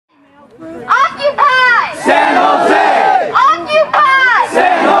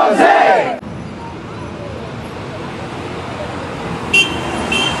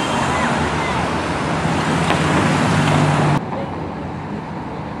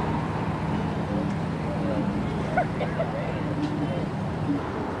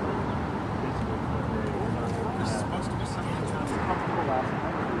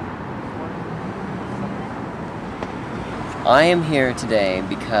I am here today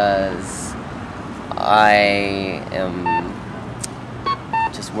because I am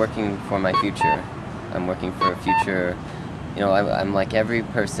just working for my future. I'm working for a future, you know, I'm like every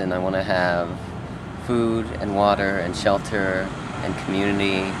person. I want to have food and water and shelter and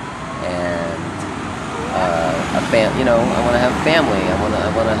community and I want to have family. I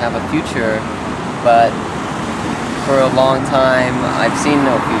want to have a future, but for a long time I've seen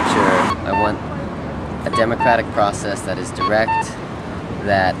no future. I want a democratic process that is direct,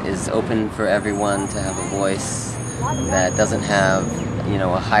 that is open for everyone to have a voice, that doesn't have, you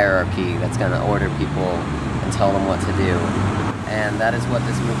know, a hierarchy that's going to order people and tell them what to do. And that is what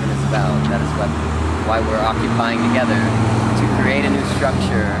this movement is about. That is why we're occupying together, to create a new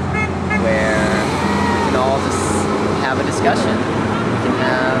structure where we can all just have a discussion. We can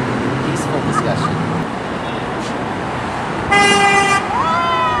have peaceful discussion.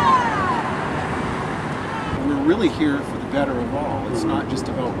 We're really here for the better of all. It's not just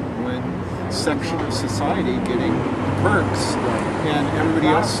about one section of society getting perks and everybody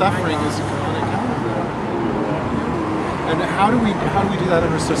else suffering is unaccountable. And how do we do that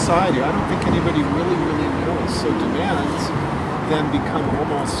in our society? I don't think anybody really knows. So demands then become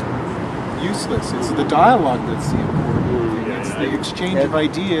almost useless. It's the dialogue that's the important thing. It's the exchange of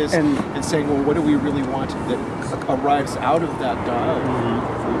ideas and saying, well, what do we really want that arrives out of that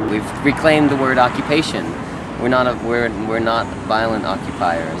dialogue? We've reclaimed the word occupation. We're not violent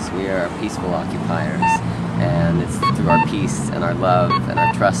occupiers. We are peaceful occupiers, and it's through our peace and our love and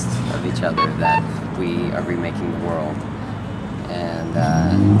our trust of each other that we are remaking the world. And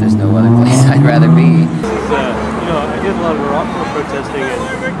there's no other place I'd rather be. You know, I did a lot of rock protesting, and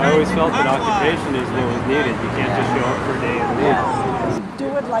I always felt that occupation is what was needed. You can't just show up for a day and leave. Do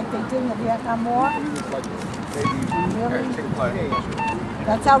it like they did in the Vietnam War. Really?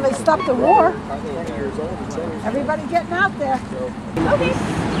 That's how they stopped the war. Everybody getting out there. Okay.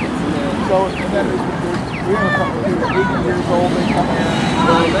 So that is, we have a couple of 80 years old, they come in,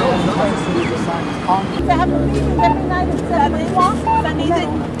 They have meetings every night at 7 o'clock. Sundays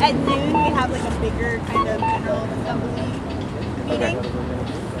at noon we have like a bigger kind of general assembly meeting.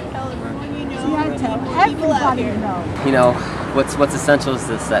 Tell everyone you know. Yeah, tell everybody you know. You know, what's essential is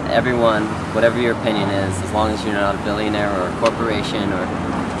this, that everyone, whatever your opinion is, as long as you're not a billionaire or a corporation or a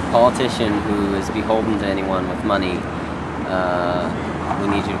politician who is beholden to anyone with money, we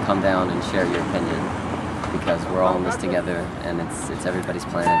need you to come down and share your opinion, because we're all in this together, and it's everybody's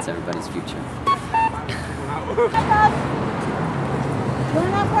planet, it's everybody's future. We're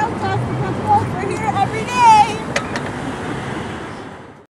not protesting.